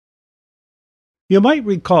You might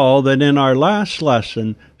recall that in our last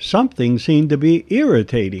lesson, something seemed to be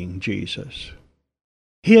irritating Jesus.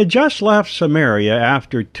 He had just left Samaria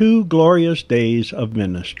after 2 glorious days of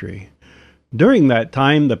ministry. During that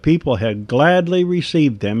time, the people had gladly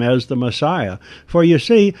received him as the Messiah, for you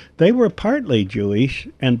see, they were partly Jewish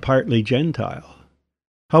and partly Gentile.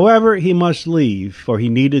 However, he must leave, for he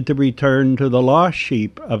needed to return to the lost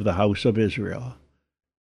sheep of the house of Israel.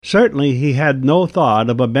 Certainly he had no thought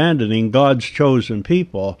of abandoning God's chosen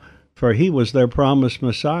people, for he was their promised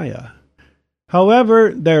Messiah.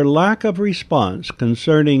 However, their lack of response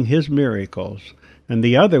concerning his miracles and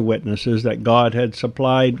the other witnesses that God had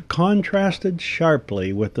supplied contrasted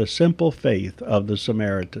sharply with the simple faith of the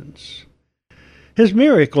Samaritans. His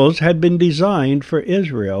miracles had been designed for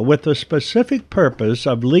Israel with the specific purpose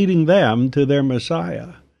of leading them to their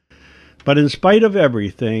Messiah. But in spite of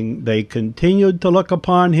everything, they continued to look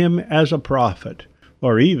upon him as a prophet,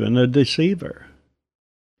 or even a deceiver.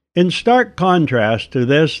 In stark contrast to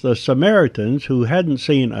this, the Samaritans, who hadn't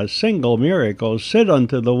seen a single miracle, said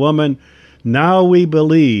unto the woman, "Now we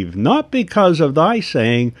believe, not because of thy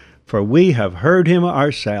saying, for we have heard him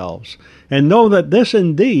ourselves, and know that this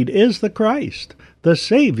indeed is the Christ, the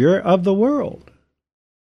Savior of the world."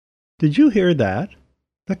 Did you hear that?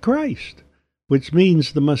 The Christ, which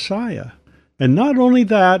means the Messiah. And not only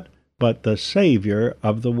that, but the Savior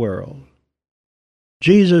of the world.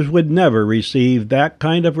 Jesus would never receive that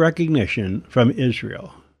kind of recognition from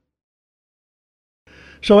Israel.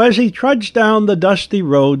 So as he trudged down the dusty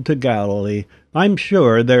road to Galilee, I'm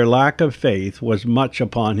sure their lack of faith was much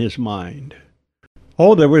upon his mind.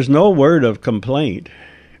 Oh, there was no word of complaint,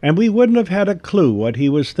 and we wouldn't have had a clue what he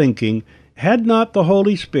was thinking had not the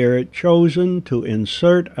Holy Spirit chosen to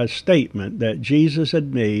insert a statement that Jesus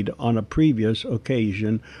had made on a previous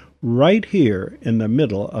occasion right here in the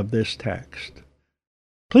middle of this text.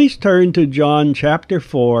 Please turn to John chapter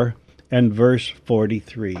 4 and verse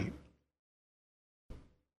 43.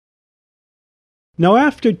 Now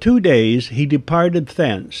after 2 days he departed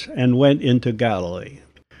thence and went into Galilee.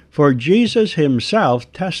 For Jesus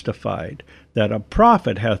himself testified that a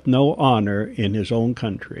prophet hath no honor in his own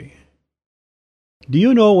country. Do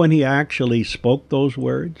you know when he actually spoke those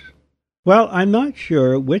words? Well, I'm not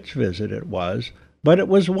sure which visit it was, but it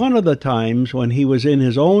was one of the times when he was in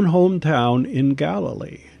his own hometown in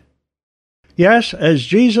Galilee. Yes, as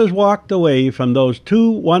Jesus walked away from those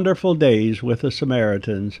 2 wonderful days with the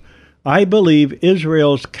Samaritans, I believe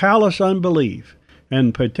Israel's callous unbelief,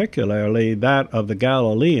 and particularly that of the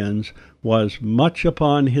Galileans, was much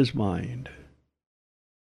upon his mind.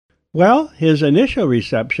 Well, his initial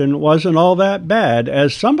reception wasn't all that bad,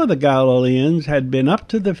 as some of the Galileans had been up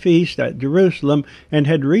to the feast at Jerusalem and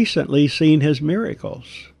had recently seen his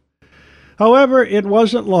miracles. However, it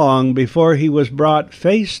wasn't long before he was brought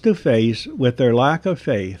face to face with their lack of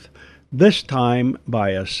faith, this time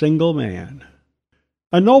by a single man.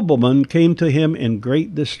 A nobleman came to him in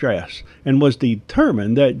great distress, and was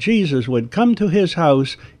determined that Jesus would come to his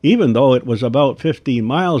house, even though it was about 15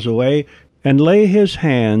 miles away, and lay his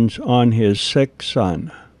hands on his sick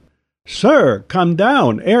son. "Sir, come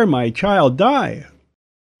down, ere my child die."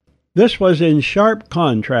 This was in sharp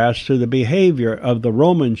contrast to the behavior of the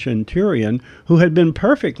Roman centurion, who had been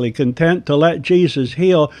perfectly content to let Jesus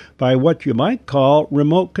heal by what you might call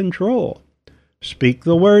remote control. "Speak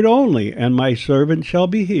the word only, and my servant shall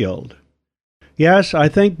be healed." Yes, I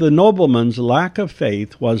think the nobleman's lack of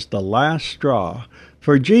faith was the last straw,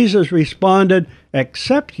 for Jesus responded,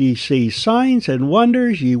 "Except ye see signs and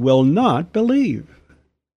wonders, ye will not believe."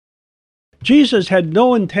 Jesus had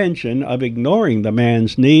no intention of ignoring the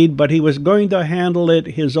man's need, but he was going to handle it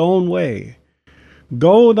his own way.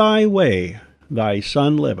 "Go thy way, thy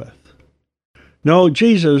son liveth." No,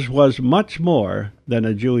 Jesus was much more than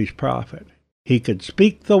a Jewish prophet. He could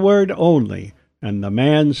speak the word only, and the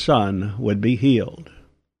man's son would be healed.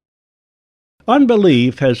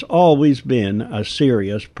 Unbelief has always been a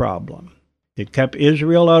serious problem. It kept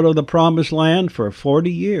Israel out of the Promised Land for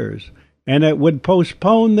 40 years, and it would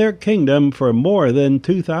postpone their kingdom for more than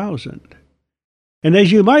 2,000. And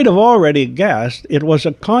as you might have already guessed, it was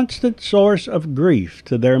a constant source of grief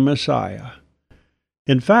to their Messiah.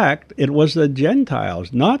 In fact, it was the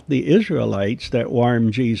Gentiles, not the Israelites, that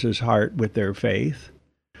warmed Jesus' heart with their faith.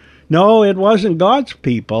 No, it wasn't God's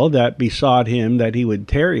people that besought him that he would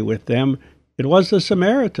tarry with them. It was the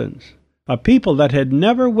Samaritans, a people that had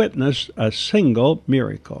never witnessed a single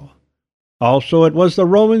miracle. Also, it was the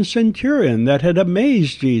Roman centurion that had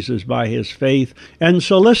amazed Jesus by his faith and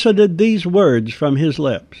solicited these words from his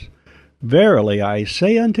lips: "Verily I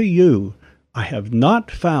say unto you, I have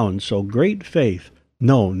not found so great faith,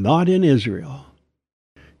 no, not in Israel."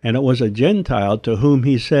 and it was a Gentile to whom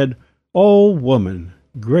he said, "O woman,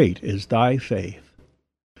 great is thy faith."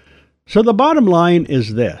 So the bottom line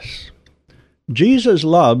is this: Jesus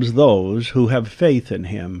loves those who have faith in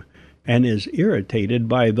him and is irritated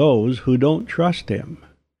by those who don't trust him.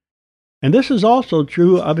 And this is also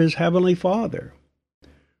true of his heavenly Father.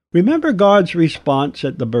 Remember God's response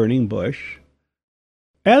at the burning bush?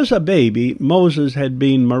 As a baby, Moses had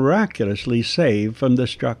been miraculously saved from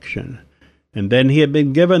destruction, and then he had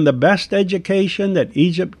been given the best education that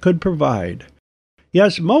Egypt could provide.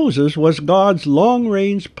 Yes, Moses was God's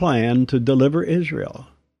long-range plan to deliver Israel.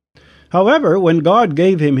 However, when God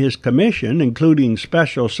gave him his commission, including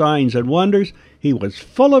special signs and wonders, he was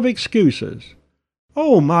full of excuses.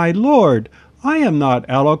 "Oh, my Lord, I am not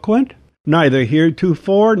eloquent, neither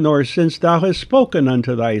heretofore nor since thou hast spoken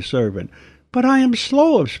unto thy servant, but I am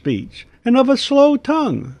slow of speech, and of a slow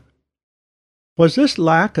tongue." Was this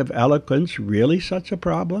lack of eloquence really such a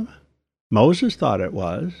problem? Moses thought it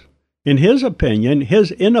was. In his opinion,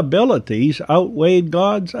 his inabilities outweighed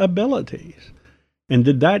God's abilities. And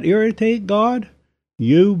did that irritate God?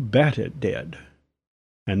 You bet it did.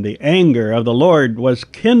 And the anger of the Lord was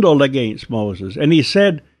kindled against Moses, and he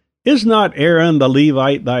said, "Is not Aaron the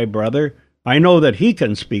Levite thy brother? I know that he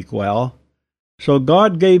can speak well." So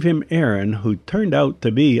God gave him Aaron, who turned out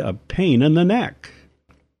to be a pain in the neck.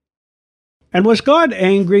 And was God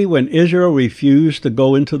angry when Israel refused to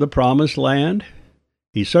go into the promised land?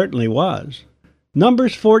 He certainly was.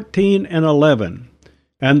 Numbers 14 and 11.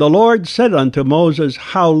 "And the Lord said unto Moses,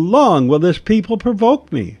 How long will this people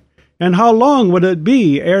provoke me? And how long would it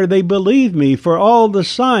be ere they believe me for all the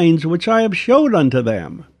signs which I have showed unto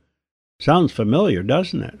them?" Sounds familiar,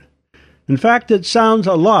 doesn't it? In fact, it sounds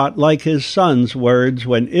a lot like his son's words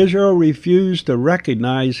when Israel refused to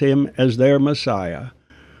recognize him as their Messiah.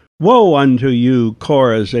 "Woe unto you,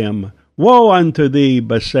 Chorazim! Woe unto thee,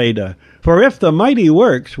 Bethsaida! For if the mighty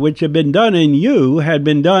works which have been done in you had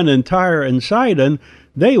been done in Tyre and Sidon,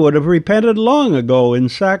 they would have repented long ago in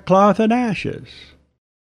sackcloth and ashes."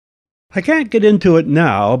 I can't get into it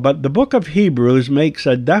now, but the book of Hebrews makes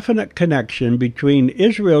a definite connection between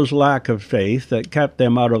Israel's lack of faith that kept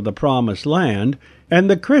them out of the promised land and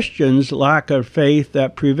the Christian's lack of faith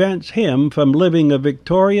that prevents him from living a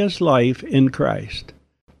victorious life in Christ.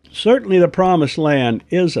 Certainly the promised land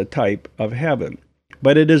is a type of heaven,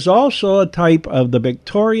 but it is also a type of the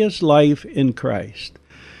victorious life in Christ.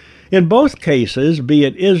 In both cases, be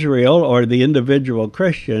it Israel or the individual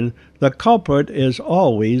Christian, the culprit is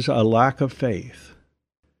always a lack of faith.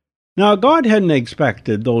 Now, God hadn't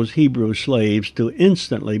expected those Hebrew slaves to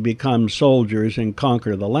instantly become soldiers and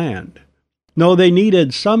conquer the land. No, they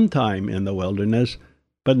needed some time in the wilderness,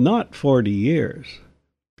 but not 40 years.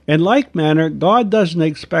 In like manner, God doesn't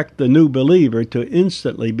expect the new believer to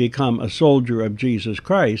instantly become a soldier of Jesus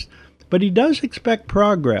Christ, but he does expect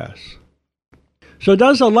progress. So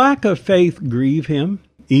does a lack of faith grieve him,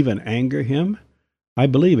 even anger him? I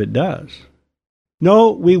believe it does.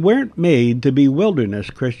 No, we weren't made to be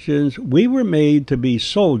wilderness Christians. We were made to be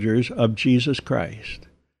soldiers of Jesus Christ.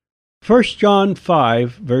 1 John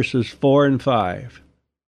 5, verses 4 and 5.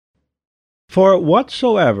 "For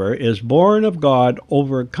whatsoever is born of God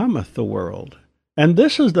overcometh the world. And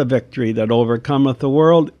this is the victory that overcometh the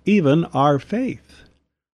world, even our faith.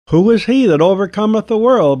 Who is he that overcometh the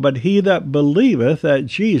world, but he that believeth that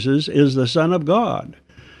Jesus is the Son of God?"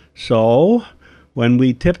 So, when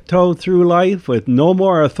we tiptoe through life with no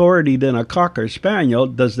more authority than a cocker spaniel,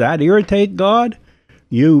 does that irritate God?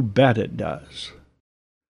 You bet it does.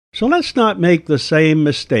 So let's not make the same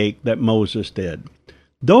mistake that Moses did.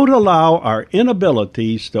 Don't allow our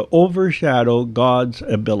inabilities to overshadow God's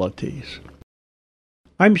abilities.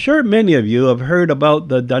 I'm sure many of you have heard about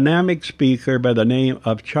the dynamic speaker by the name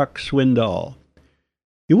of Chuck Swindoll.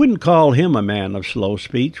 You wouldn't call him a man of slow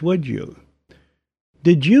speech, would you?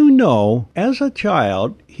 Did you know, as a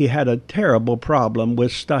child, he had a terrible problem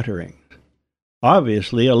with stuttering?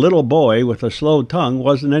 Obviously, a little boy with a slow tongue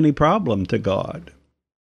wasn't any problem to God.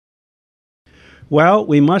 Well,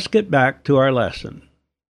 we must get back to our lesson.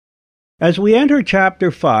 As we enter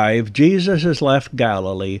chapter 5, Jesus has left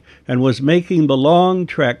Galilee and was making the long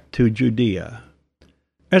trek to Judea.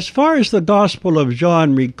 As far as the Gospel of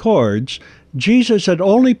John records, Jesus had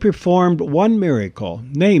only performed one miracle,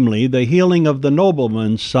 namely the healing of the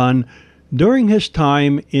nobleman's son, during his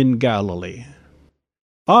time in Galilee.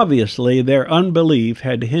 Obviously, their unbelief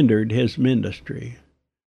had hindered his ministry.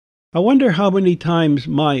 I wonder how many times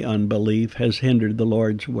my unbelief has hindered the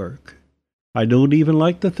Lord's work. I don't even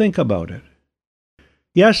like to think about it.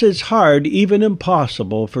 Yes, it's hard, even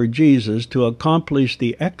impossible, for Jesus to accomplish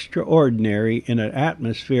the extraordinary in an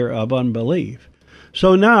atmosphere of unbelief.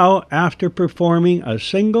 So now, after performing a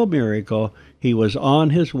single miracle, he was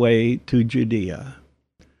on his way to Judea.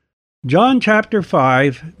 John chapter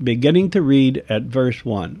 5, beginning to read at verse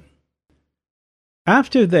 1.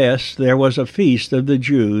 After this there was a feast of the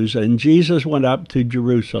Jews, and Jesus went up to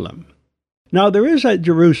Jerusalem. Now there is at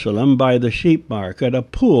Jerusalem by the sheep market a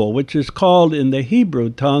pool which is called in the Hebrew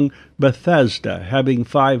tongue Bethesda, having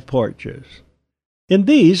 5 porches. In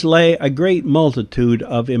these lay a great multitude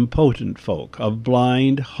of impotent folk, of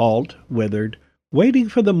blind, halt, withered, waiting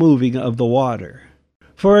for the moving of the water.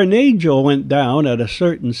 For an angel went down at a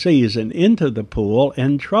certain season into the pool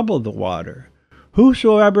and troubled the water.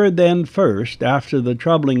 Whosoever then first, after the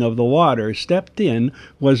troubling of the water, stepped in,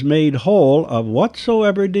 was made whole of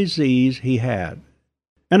whatsoever disease he had.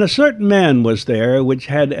 And a certain man was there which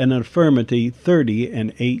had an infirmity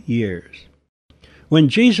 38 years. When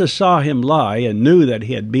Jesus saw him lie, and knew that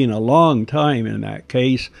he had been a long time in that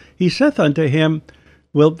case, he saith unto him,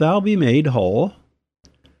 Wilt thou be made whole?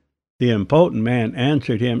 The impotent man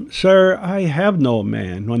answered him, Sir, I have no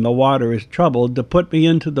man, when the water is troubled, to put me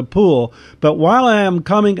into the pool, but while I am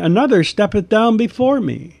coming, another steppeth down before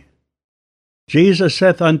me. Jesus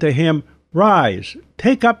saith unto him, Rise,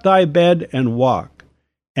 take up thy bed, and walk.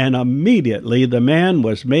 And immediately the man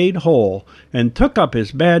was made whole, and took up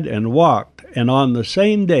his bed, and walked, and on the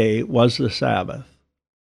same day was the Sabbath.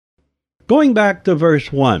 Going back to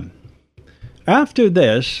verse 1. After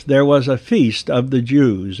this there was a feast of the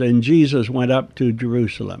Jews, and Jesus went up to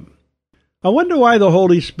Jerusalem. I wonder why the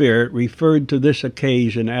Holy Spirit referred to this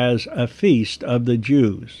occasion as a feast of the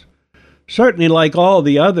Jews. Certainly, like all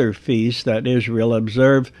the other feasts that Israel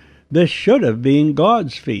observed, this should have been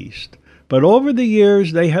God's feast. But over the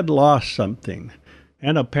years they had lost something,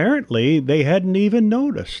 and apparently they hadn't even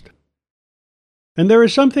noticed. And there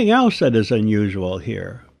is something else that is unusual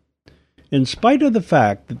here. In spite of the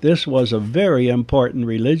fact that this was a very important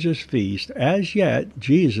religious feast, as yet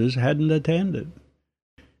Jesus hadn't attended.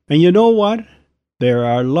 And you know what? There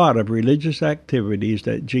are a lot of religious activities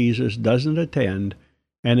that Jesus doesn't attend,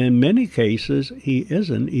 and in many cases he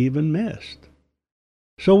isn't even missed.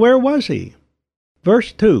 So where was he?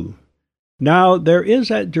 Verse 2. Now there is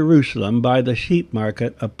at Jerusalem by the sheep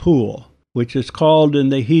market a pool, which is called in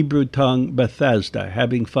the Hebrew tongue Bethesda,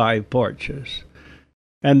 having 5 porches.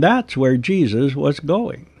 And that's where Jesus was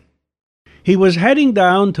going. He was heading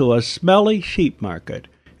down to a smelly sheep market,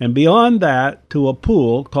 and beyond that to a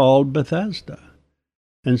pool called Bethesda.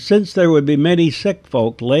 And since there would be many sick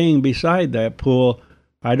folk laying beside that pool,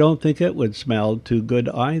 I don't think it would smell too good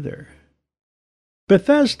either.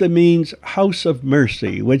 Bethesda means house of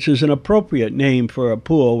mercy, which is an appropriate name for a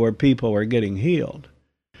pool where people were getting healed.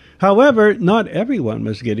 However, not everyone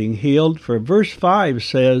was getting healed, for verse 5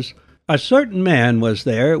 says, A certain man was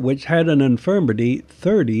there which had an infirmity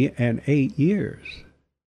 38 years.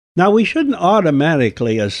 Now we shouldn't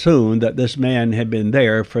automatically assume that this man had been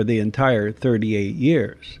there for the entire 38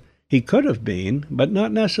 years. He could have been, but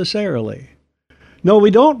not necessarily. No,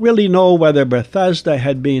 we don't really know whether Bethesda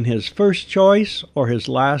had been his first choice or his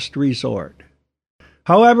last resort.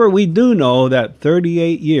 However, we do know that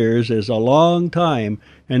 38 years is a long time,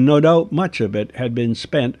 and no doubt much of it had been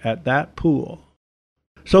spent at that pool.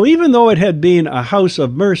 So even though it had been a house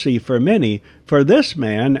of mercy for many, for this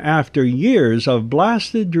man, after years of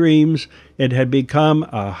blasted dreams, it had become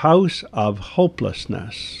a house of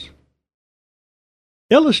hopelessness.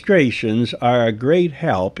 Illustrations are a great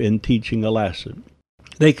help in teaching a lesson.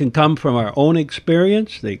 They can come from our own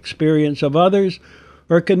experience, the experience of others,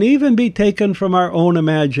 or can even be taken from our own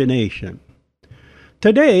imagination.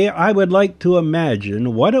 Today, I would like to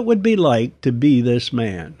imagine what it would be like to be this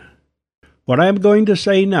man. What I am going to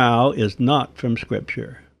say now is not from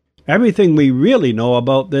Scripture. Everything we really know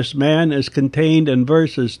about this man is contained in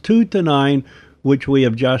verses 2 to 9, which we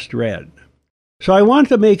have just read. So I want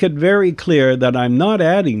to make it very clear that I'm not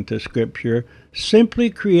adding to Scripture, simply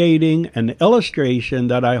creating an illustration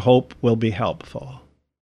that I hope will be helpful.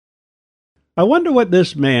 I wonder what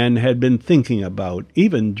this man had been thinking about,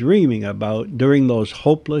 even dreaming about, during those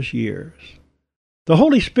hopeless years. The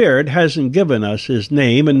Holy Spirit hasn't given us his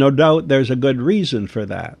name, and no doubt there's a good reason for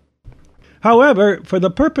that. However, for the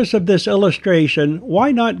purpose of this illustration,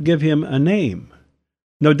 why not give him a name?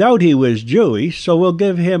 No doubt he was Jewish, so we'll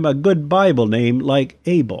give him a good Bible name like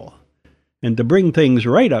Abel. And to bring things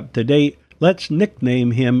right up to date, let's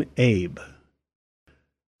nickname him Abe.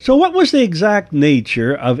 So what was the exact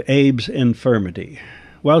nature of Abe's infirmity?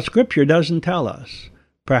 Well, Scripture doesn't tell us.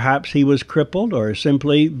 Perhaps he was crippled or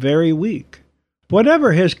simply very weak.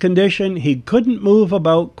 Whatever his condition, he couldn't move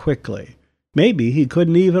about quickly. Maybe he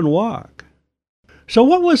couldn't even walk. So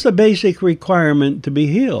what was the basic requirement to be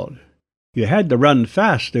healed? You had to run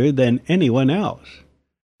faster than anyone else.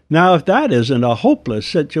 Now, if that isn't a hopeless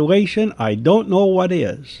situation, I don't know what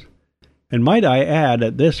is. And might I add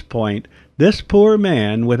at this point, this poor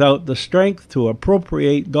man, without the strength to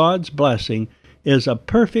appropriate God's blessing, is a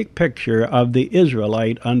perfect picture of the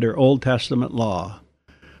Israelite under Old Testament law.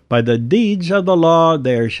 By the deeds of the law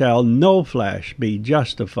there shall no flesh be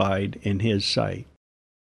justified in his sight.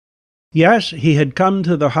 Yes, he had come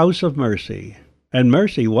to the house of mercy, and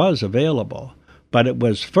mercy was available, but it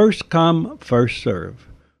was first come, first serve.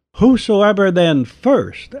 Whosoever then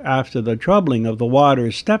first, after the troubling of the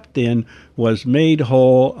waters, stepped in, was made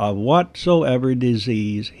whole of whatsoever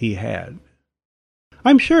disease he had.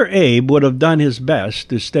 I'm sure Abe would have done his best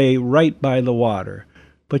to stay right by the water,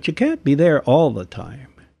 but you can't be there all the time.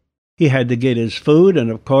 He had to get his food,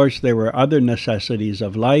 and of course there were other necessities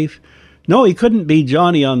of life. No, he couldn't be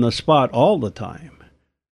Johnny on the spot all the time.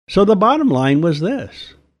 So the bottom line was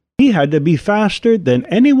this. He had to be faster than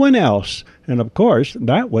anyone else, and of course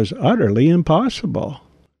that was utterly impossible.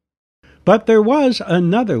 But there was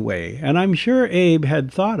another way, and I'm sure Abe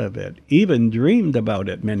had thought of it, even dreamed about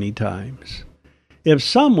it many times. If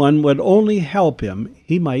someone would only help him,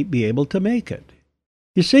 he might be able to make it.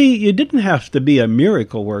 You see, you didn't have to be a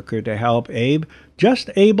miracle worker to help Abe,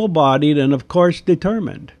 just able-bodied and of course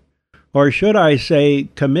determined. Or should I say,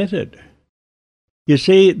 committed. You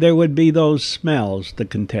see, there would be those smells to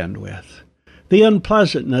contend with. The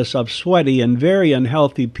unpleasantness of sweaty and very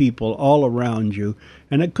unhealthy people all around you,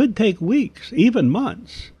 and it could take weeks, even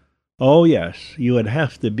months. Oh yes, you would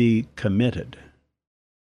have to be committed.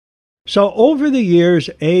 So over the years,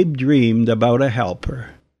 Abe dreamed about a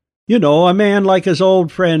helper. You know, a man like his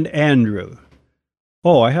old friend Andrew.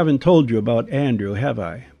 Oh, I haven't told you about Andrew, have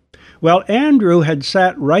I? Well, Andrew had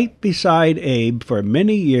sat right beside Abe for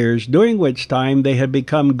many years, during which time they had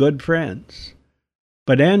become good friends.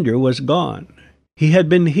 But Andrew was gone. He had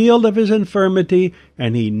been healed of his infirmity,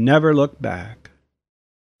 and he never looked back.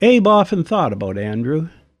 Abe often thought about Andrew,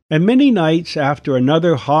 and many nights after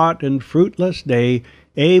another hot and fruitless day,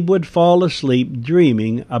 Abe would fall asleep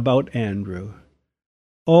dreaming about Andrew.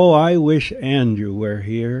 Oh, I wish Andrew were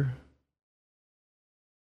here.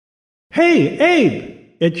 Hey, Abe!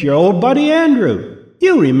 It's your old buddy Andrew.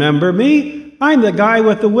 You remember me. I'm the guy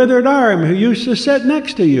with the withered arm who used to sit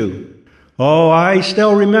next to you. Oh, I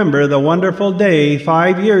still remember the wonderful day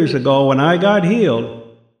 5 years ago when I got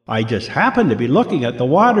healed. I just happened to be looking at the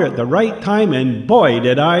water at the right time, and boy,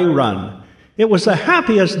 did I run. It was the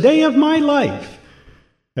happiest day of my life.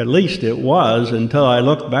 At least it was until I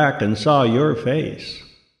looked back and saw your face.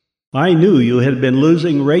 I knew you had been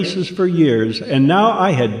losing races for years, and now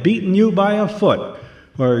I had beaten you by a foot,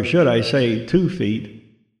 or should I say 2 feet.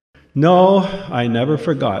 No, I never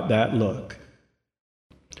forgot that look.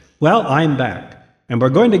 Well, I'm back, and we're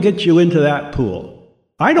going to get you into that pool.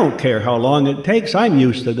 I don't care how long it takes. I'm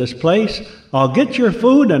used to this place. I'll get your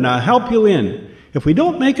food and I'll help you in. If we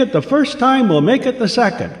don't make it the first time, we'll make it the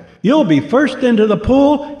second. You'll be first into the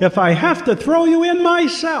pool if I have to throw you in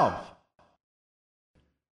myself.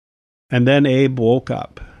 And then Abe woke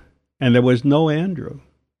up, and there was no Andrew.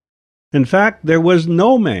 In fact, there was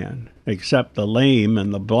no man except the lame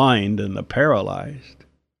and the blind and the paralyzed.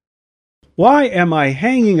 Why am I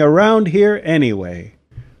hanging around here anyway?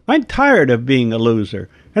 I'm tired of being a loser,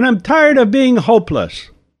 and I'm tired of being hopeless.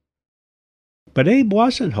 But Abe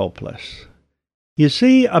wasn't hopeless. You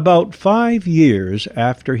see, about 5 years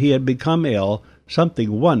after he had become ill,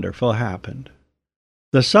 something wonderful happened.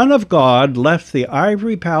 The Son of God left the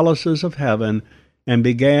ivory palaces of heaven and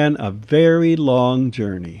began a very long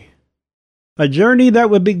journey. A journey that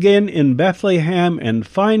would begin in Bethlehem and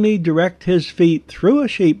finally direct his feet through a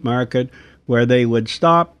sheep market where they would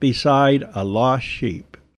stop beside a lost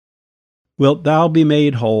sheep. Wilt thou be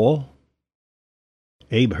made whole?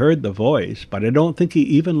 Abe heard the voice, but I don't think he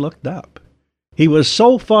even looked up. He was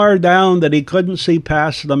so far down that he couldn't see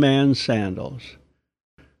past the man's sandals.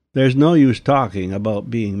 There's no use talking about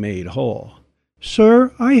being made whole.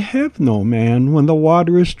 Sir, I have no man when the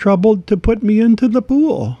water is troubled to put me into the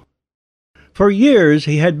pool. For years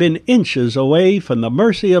he had been inches away from the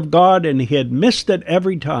mercy of God, and he had missed it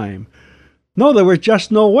every time. No, there was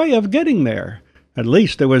just no way of getting there. At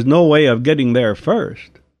least there was no way of getting there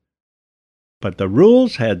first. But the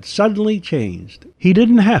rules had suddenly changed. He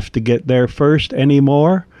didn't have to get there first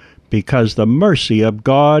anymore, because the mercy of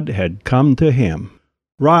God had come to him.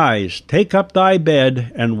 Rise, take up thy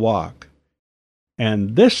bed, and walk.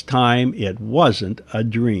 And this time it wasn't a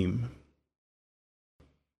dream.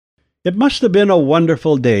 It must have been a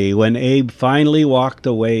wonderful day when Abe finally walked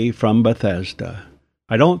away from Bethesda.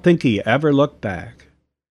 I don't think he ever looked back.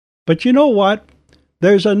 But you know what?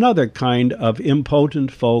 There's another kind of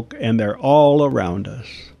impotent folk, and they're all around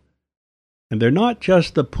us. And they're not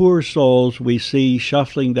just the poor souls we see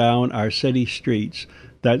shuffling down our city streets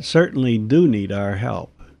that certainly do need our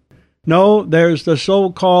help. No, there's the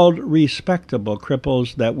so-called respectable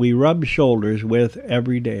cripples that we rub shoulders with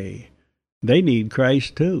every day. They need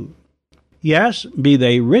Christ too. Yes, be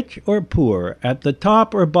they rich or poor, at the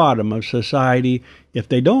top or bottom of society, if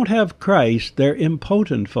they don't have Christ, they're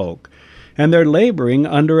impotent folk, and they're laboring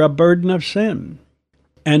under a burden of sin.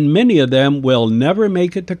 And many of them will never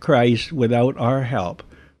make it to Christ without our help,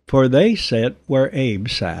 for they sit where Abe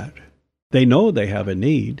sat. They know they have a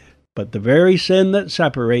need, but the very sin that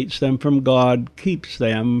separates them from God keeps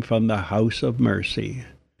them from the house of mercy.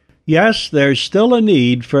 Yes, there's still a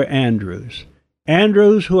need for Andrews.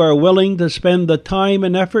 Andrews who are willing to spend the time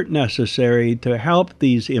and effort necessary to help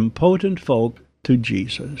these impotent folk to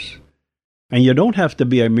Jesus. And you don't have to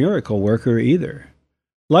be a miracle worker either.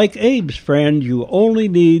 Like Abe's friend, you only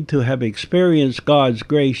need to have experienced God's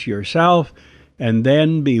grace yourself and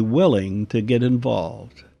then be willing to get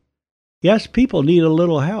involved. Yes, people need a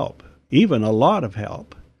little help, even a lot of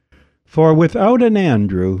help. For without an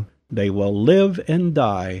Andrew, they will live and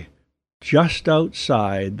die just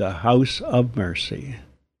outside the house of mercy.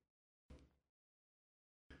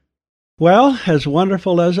 Well, as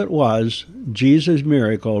wonderful as it was, Jesus'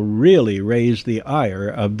 miracle really raised the ire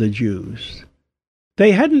of the Jews.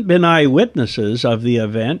 They hadn't been eyewitnesses of the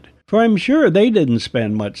event, for I'm sure they didn't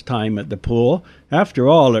spend much time at the pool. After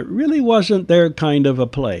all, it really wasn't their kind of a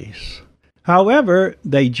place. However,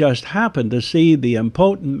 they just happened to see the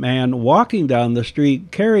impotent man walking down the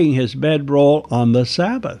street carrying his bedroll on the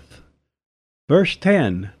Sabbath. Verse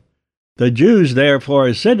 10, The Jews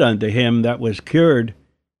therefore said unto him that was cured,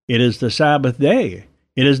 It is the Sabbath day.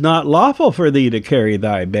 It is not lawful for thee to carry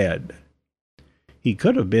thy bed. He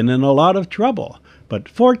could have been in a lot of trouble, but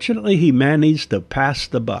fortunately he managed to pass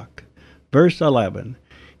the buck. Verse 11,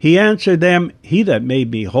 He answered them, He that made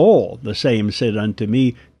me whole, the same said unto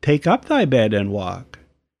me, Take up thy bed and walk.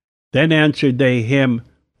 Then answered they him,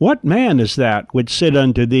 What man is that which said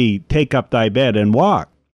unto thee, Take up thy bed and walk?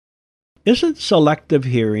 Isn't selective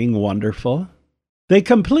hearing wonderful? They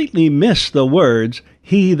completely missed the words,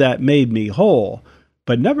 He that made me whole,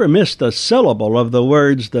 but never missed a syllable of the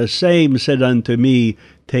words, The same said unto me,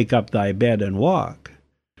 Take up thy bed and walk.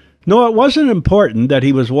 No, it wasn't important that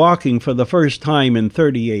he was walking for the first time in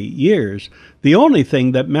 38 years. The only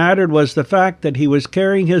thing that mattered was the fact that he was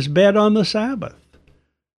carrying his bed on the Sabbath.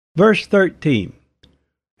 Verse 13,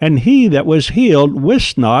 And he that was healed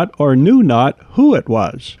wist not or knew not who it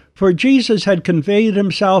was, for Jesus had conveyed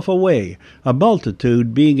himself away, a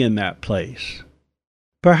multitude being in that place.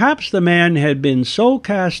 Perhaps the man had been so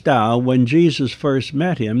cast down when Jesus first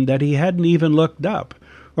met him that he hadn't even looked up,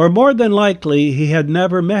 or more than likely he had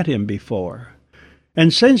never met him before.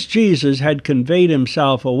 And since Jesus had conveyed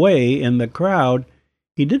himself away in the crowd,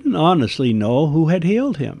 he didn't honestly know who had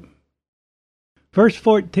healed him. Verse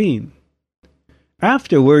 14,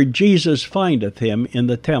 Afterward Jesus findeth him in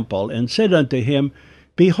the temple, and said unto him,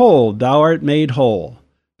 Behold, thou art made whole.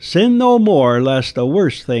 Sin no more, lest a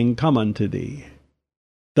worse thing come unto thee.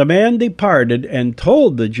 The man departed and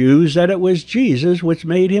told the Jews that it was Jesus which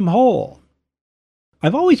made him whole.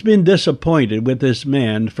 I've always been disappointed with this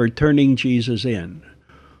man for turning Jesus in.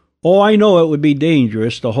 Oh, I know it would be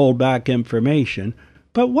dangerous to hold back information,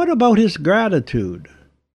 but what about his gratitude?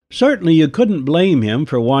 Certainly you couldn't blame him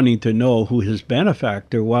for wanting to know who his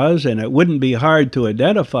benefactor was, and it wouldn't be hard to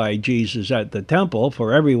identify Jesus at the temple,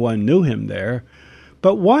 for everyone knew him there.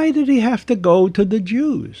 But why did he have to go to the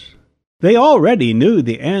Jews? They already knew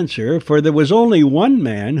the answer, for there was only one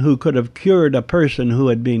man who could have cured a person who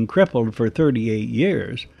had been crippled for 38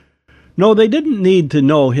 years. No, they didn't need to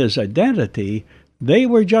know his identity. They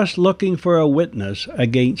were just looking for a witness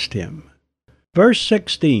against him. Verse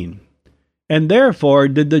 16, And therefore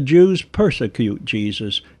did the Jews persecute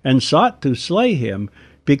Jesus, and sought to slay him,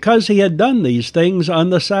 because he had done these things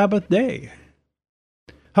on the Sabbath day.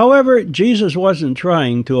 However, Jesus wasn't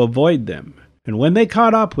trying to avoid them, and when they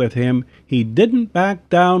caught up with him, he didn't back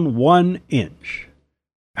down 1 inch.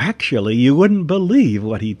 Actually, you wouldn't believe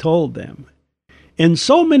what he told them. In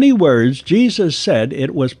so many words, Jesus said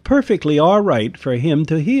it was perfectly all right for him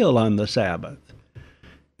to heal on the Sabbath.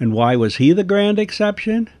 And why was he the grand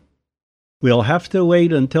exception? We'll have to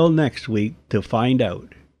wait until next week to find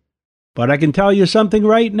out. But I can tell you something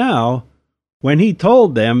right now. When he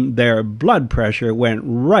told them, their blood pressure went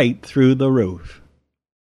right through the roof.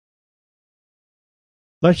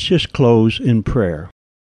 Let's just close in prayer.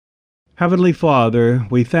 Heavenly Father,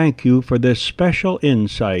 we thank you for this special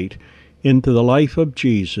insight into the life of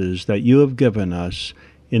Jesus that you have given us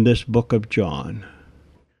in this book of John.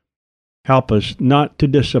 Help us not to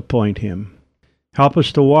disappoint him. Help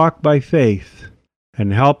us to walk by faith,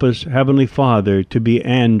 and help us, Heavenly Father, to be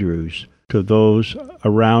Andrews to those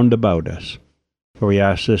around about us. For we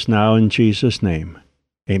ask this now in Jesus' name.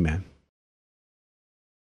 Amen.